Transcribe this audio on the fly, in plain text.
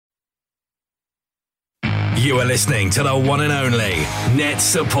You are listening to the one and only Net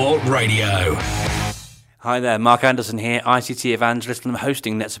Support Radio. Hi there, Mark Anderson here, ICT evangelist, and I'm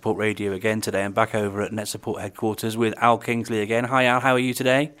hosting Net Support Radio again today. I'm back over at Net Support headquarters with Al Kingsley again. Hi Al, how are you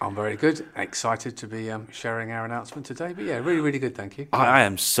today? I'm very good. Excited to be sharing our announcement today. But yeah, really, really good, thank you. I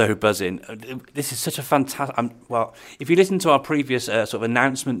am so buzzing. This is such a fantastic... well, if you listen to our previous sort of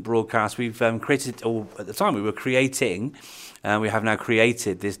announcement broadcast, we've created, or at the time we were creating... we have now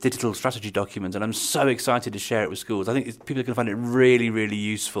created this digital strategy document, and I'm so excited to share it with schools. I think people are going to find it really, really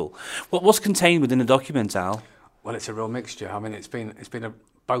useful. What's contained within the document, Al? Well, it's a real mixture. I mean, it's been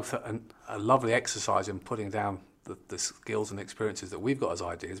both a lovely exercise in putting down the skills and experiences that we've got as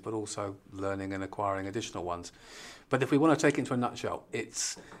ideas, but also learning and acquiring additional ones. But if we want to take it into a nutshell,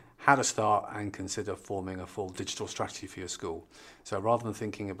 it's how to start and consider forming a full digital strategy for your school. So rather than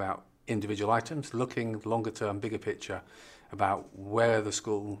thinking about individual items, looking longer term, bigger picture, about where the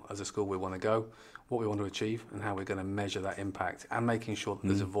school, as a school, we want to go, what we want to achieve, and how we're going to measure that impact, and making sure that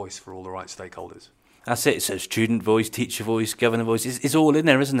there's a voice for all the right stakeholders. That's it. So student voice, teacher voice, governor voice, it's all in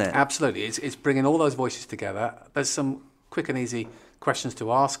there, isn't it? Absolutely. It's bringing all those voices together. There's some quick and easy questions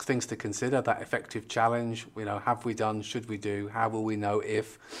to ask, things to consider, that effective challenge, have we done, should we do, how will we know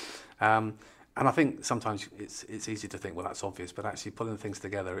if... And I think sometimes it's easy to think, well, that's obvious, but actually pulling things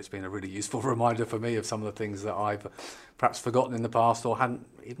together, it's been a really useful reminder for me of some of the things that I've perhaps forgotten in the past or hadn't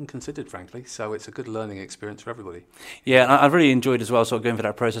even considered, frankly. So it's a good learning experience for everybody. Yeah, and I've really enjoyed as well sort of going through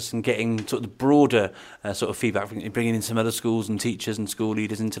that process and getting sort of the broader sort of feedback, bringing in some other schools and teachers and school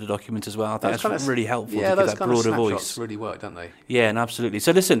leaders into the document as well. I think that's really helpful to give that broader voice. Really work, don't they? Yeah, and absolutely.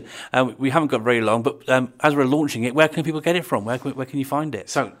 So listen, we haven't got very long, but as we're launching it, where can people get it from? Where can you find it?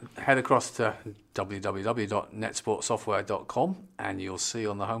 So head across to www.netsportsoftware.com, and you'll see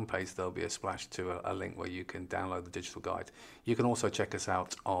on the homepage there'll be a splash to a link where you can download the digital guide. You can also check us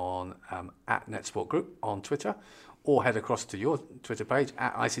out on at NetSport Group on Twitter, or head across to your Twitter page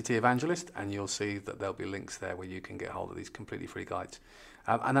at ICT Evangelist, and you'll see that there'll be links there where you can get hold of these completely free guides.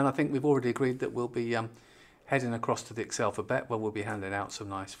 And then I think we've already agreed that we'll be heading across to the Excel for Bet, where we'll be handing out some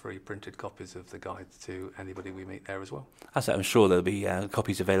nice free printed copies of the guides to anybody we meet there as well. I'm sure there'll be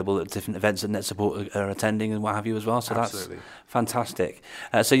copies available at different events that Net Support are attending and what have you as well. So Absolutely. That's fantastic.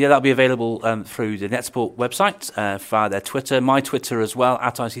 So yeah, that'll be available through the Net Support website, via their Twitter, my Twitter as well,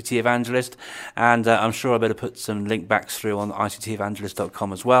 at ICT Evangelist. And I'm sure I better put some link backs through on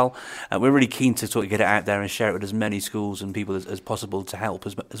ICTevangelist.com as well. We're really keen to sort of get it out there and share it with as many schools and people as possible to help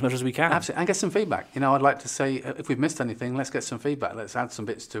as much as we can. Absolutely, and get some feedback. I'd like to say, if we've missed anything, let's get some feedback. Let's add some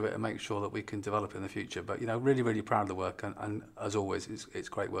bits to it and make sure that we can develop in the future. But, really, really proud of the work. And as always, it's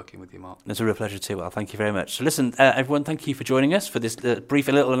great working with you, Mark. It's a real pleasure too. Well, thank you very much. So listen, everyone, thank you for joining us for this brief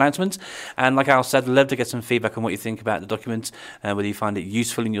little announcement. And like Al said, I'd love to get some feedback on what you think about the document, whether you find it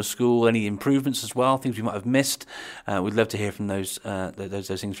useful in your school, any improvements as well, things we might have missed. We'd love to hear from those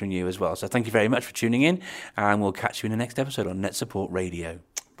things from you as well. So thank you very much for tuning in, and we'll catch you in the next episode on Net Support Radio.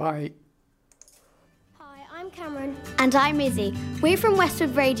 Bye. I'm Cameron. And I'm Izzy. We're from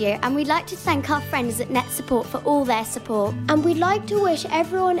Westwood Radio, and we'd like to thank our friends at Net Support for all their support. And we'd like to wish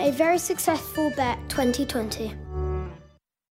everyone a very successful Bet 2020.